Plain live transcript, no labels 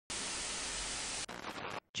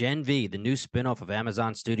Gen V, the new spinoff of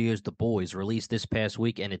Amazon Studios' The Boys, released this past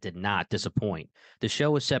week and it did not disappoint. The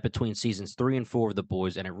show is set between seasons 3 and 4 of The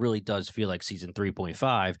Boys, and it really does feel like season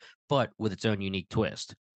 3.5, but with its own unique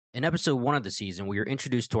twist. In episode 1 of the season, we are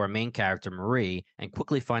introduced to our main character, Marie, and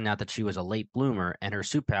quickly find out that she was a late bloomer and her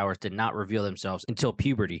superpowers did not reveal themselves until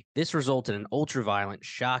puberty. This resulted in an ultra-violent,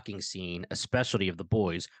 shocking scene, a specialty of The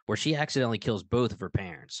Boys, where she accidentally kills both of her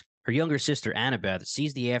parents. Her younger sister, Annabeth,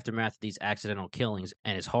 sees the aftermath of these accidental killings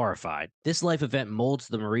and is horrified. This life event molds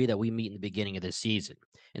the Marie that we meet in the beginning of this season.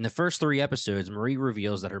 In the first 3 episodes, Marie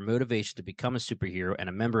reveals that her motivation to become a superhero and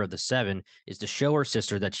a member of the Seven is to show her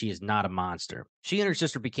sister that she is not a monster. She and her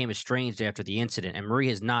sister became estranged after the incident, and Marie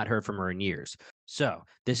has not heard from her in years. So,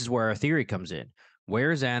 this is where our theory comes in.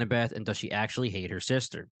 Where is Annabeth, and does she actually hate her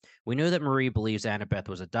sister? We know that Marie believes Annabeth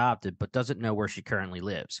was adopted, but doesn't know where she currently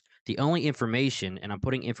lives. The only information, and I'm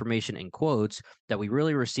putting information in quotes, that we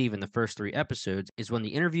really receive in the first 3 episodes is when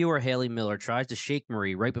the interviewer Haley Miller tries to shake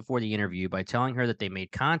Marie right before the interview by telling her that they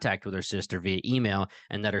made contact with her sister via email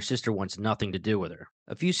and that her sister wants nothing to do with her.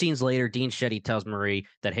 A few scenes later, Dean Shetty tells Marie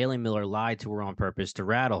that Haley Miller lied to her on purpose to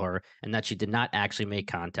rattle her and that she did not actually make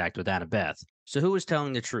contact with Annabeth. So who is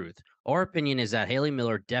telling the truth? Our opinion is that Haley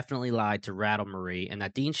Miller definitely lied to rattle Marie and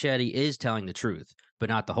that Dean Shetty is telling the truth, but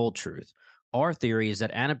not the whole truth. Our theory is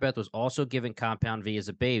that Annabeth was also given Compound V as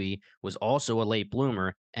a baby, was also a late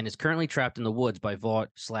bloomer, and is currently trapped in the woods by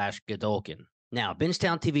Vought/Godolkin. Now,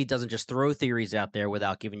 Bingetown TV doesn't just throw theories out there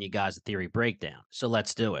without giving you guys a theory breakdown, so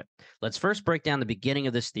let's do it. Let's first break down the beginning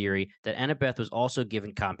of this theory that Annabeth was also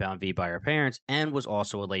given Compound V by her parents and was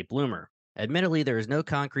also a late bloomer. Admittedly, there is no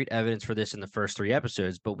concrete evidence for this in the first 3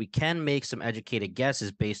 episodes, but we can make some educated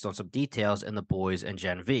guesses based on some details in The Boys and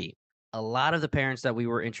Gen V. A lot of the parents that we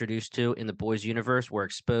were introduced to in the Boys universe were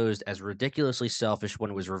exposed as ridiculously selfish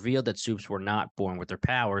when it was revealed that Supes were not born with their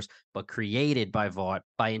powers, but created by Vought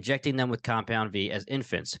by injecting them with Compound V as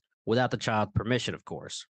infants, without the child's permission, of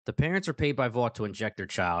course. The parents are paid by Vought to inject their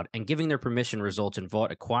child, and giving their permission results in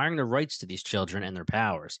Vought acquiring the rights to these children and their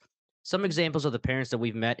powers. Some examples of the parents that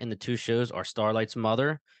we've met in the 2 shows are Starlight's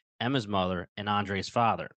mother, Emma's mother, and Andre's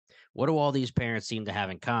father. What do all these parents seem to have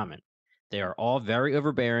in common? They are all very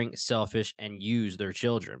overbearing, selfish, and use their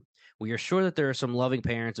children. We are sure that there are some loving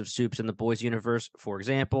parents of Supes in the Boys universe. For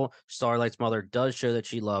example, Starlight's mother does show that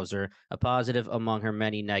she loves her, a positive among her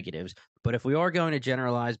many negatives. But if we are going to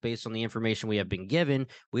generalize based on the information we have been given,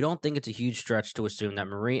 we don't think it's a huge stretch to assume that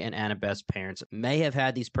Marie and Annabeth's parents may have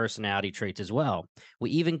had these personality traits as well. We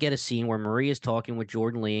even get a scene where Marie is talking with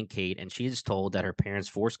Jordan Lee and Kate, and she is told that her parents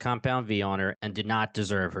forced Compound V on her and did not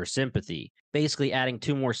deserve her sympathy, basically adding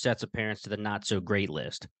 2 more sets of parents to the not so great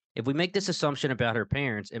list. If we make this assumption about her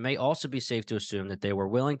parents, it may also be safe to assume that they were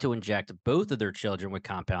willing to inject both of their children with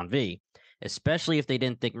Compound V, especially if they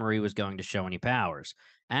didn't think Marie was going to show any powers.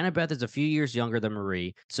 Annabeth is a few years younger than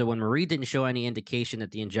Marie, so when Marie didn't show any indication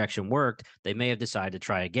that the injection worked, they may have decided to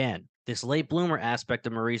try again. This late bloomer aspect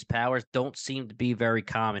of Marie's powers don't seem to be very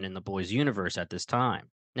common in the Boys universe at this time.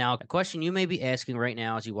 Now, a question you may be asking right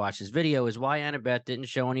now as you watch this video is why Annabeth didn't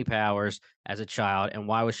show any powers as a child, and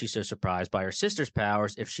why was she so surprised by her sister's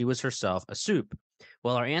powers if she was herself a Supe?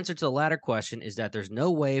 Well, our answer to the latter question is that there's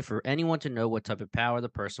no way for anyone to know what type of power the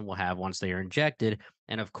person will have once they are injected,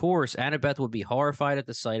 and of course, Annabeth would be horrified at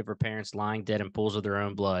the sight of her parents lying dead in pools of their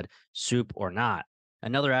own blood, Supe or not.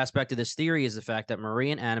 Another aspect of this theory is the fact that Marie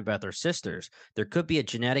and Annabeth are sisters. There could be a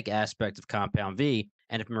genetic aspect of Compound V,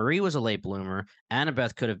 and if Marie was a late bloomer,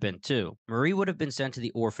 Annabeth could have been too. Marie would have been sent to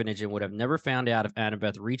the orphanage and would have never found out if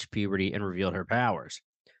Annabeth reached puberty and revealed her powers.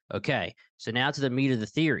 Okay, so now to the meat of the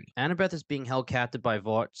theory. Annabeth is being held captive by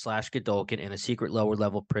Vought/Godolkin in a secret lower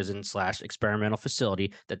level prison/experimental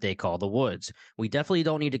facility that they call the Woods. We definitely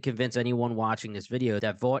don't need to convince anyone watching this video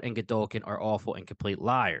that Vought and Godolkin are awful and complete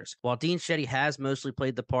liars. While Dean Shetty has mostly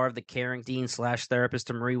played the part of the caring dean/therapist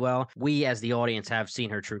to Marie well, we as the audience have seen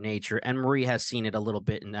her true nature, and Marie has seen it a little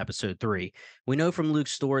bit in episode 3. We know from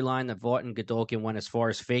Luke's storyline that Vought and Godolkin went as far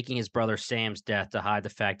as faking his brother Sam's death to hide the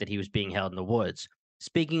fact that he was being held in the woods.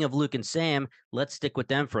 Speaking of Luke and Sam, let's stick with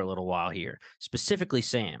them for a little while here, specifically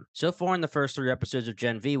Sam. So far in the first 3 episodes of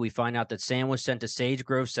Gen V, we find out that Sam was sent to Sage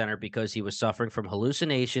Grove Center because he was suffering from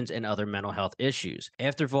hallucinations and other mental health issues.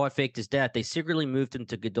 After Vought faked his death, they secretly moved him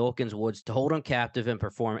to Godolkin's woods to hold him captive and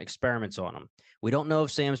perform experiments on him. We don't know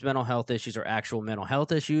if Sam's mental health issues are actual mental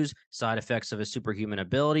health issues, side effects of his superhuman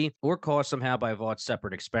ability, or caused somehow by Vaught's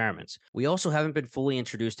separate experiments. We also haven't been fully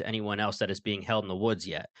introduced to anyone else that is being held in the woods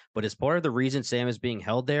yet, but is part of the reason Sam is being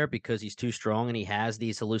held there because he's too strong and he has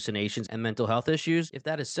these hallucinations and mental health issues? If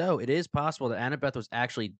that is so, it is possible that Annabeth was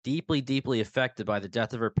actually deeply, deeply affected by the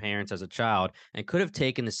death of her parents as a child and could have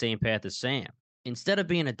taken the same path as Sam. Instead of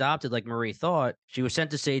being adopted like Marie thought, she was sent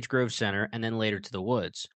to Sage Grove Center and then later to the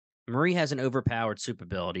woods. Marie has an overpowered soup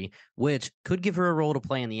ability, which could give her a role to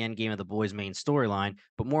play in the endgame of the boys' main storyline,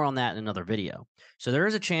 but more on that in another video. So there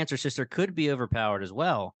is a chance her sister could be overpowered as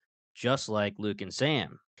well, just like Luke and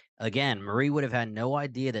Sam. Again, Marie would have had no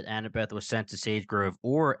idea that Annabeth was sent to Sage Grove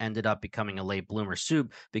or ended up becoming a late bloomer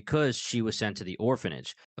soup because she was sent to the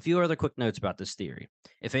orphanage. A few other quick notes about this theory.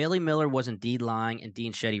 If Ailey Miller was indeed lying and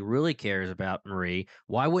Dean Shetty really cares about Marie,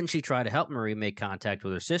 why wouldn't she try to help Marie make contact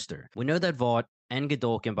with her sister? We know that Vought and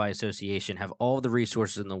Godolkin, by association, have all the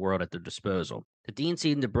resources in the world at their disposal. The Dean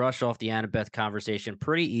seemed to brush off the Annabeth conversation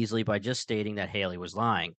pretty easily by just stating that Haley was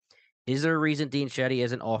lying. Is there a reason Dean Shetty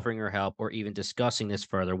isn't offering her help or even discussing this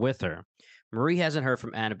further with her? Marie hasn't heard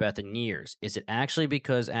from Annabeth in years. Is it actually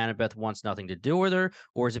because Annabeth wants nothing to do with her,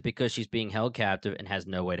 or is it because she's being held captive and has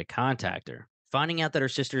no way to contact her? Finding out that her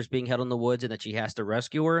sister is being held in the woods and that she has to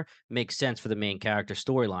rescue her makes sense for the main character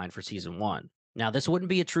storyline for season one. Now, this wouldn't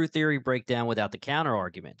be a true theory breakdown without the counter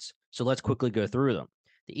arguments, so let's quickly go through them.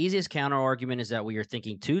 The easiest counter argument is that we are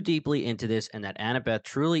thinking too deeply into this and that Annabeth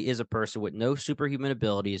truly is a person with no superhuman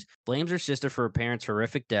abilities, blames her sister for her parents'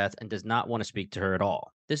 horrific death, and does not want to speak to her at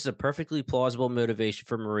all. This is a perfectly plausible motivation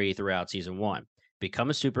for Marie throughout season one. Become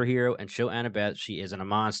a superhero and show Annabeth she isn't a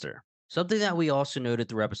monster. Something that we also noted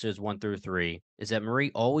through episodes 1 through 3 is that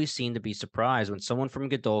Marie always seemed to be surprised when someone from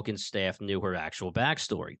Godolkin's staff knew her actual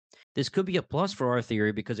backstory. This could be a plus for our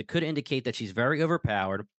theory because it could indicate that she's very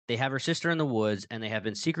overpowered, they have her sister in the woods, and they have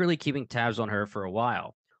been secretly keeping tabs on her for a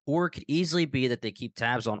while. Or it could easily be that they keep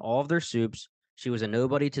tabs on all of their soups. She was a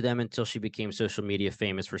nobody to them until she became social media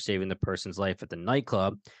famous for saving the person's life at the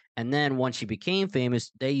nightclub. And then once she became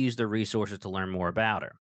famous, they used their resources to learn more about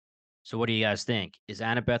her. So, what do you guys think? Is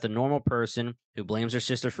Annabeth a normal person who blames her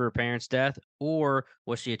sister for her parents' death? Or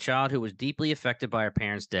was she a child who was deeply affected by her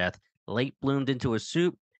parents' death, late bloomed into a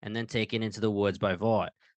soup, and then taken into the woods by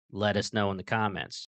Vought? Let us know in the comments.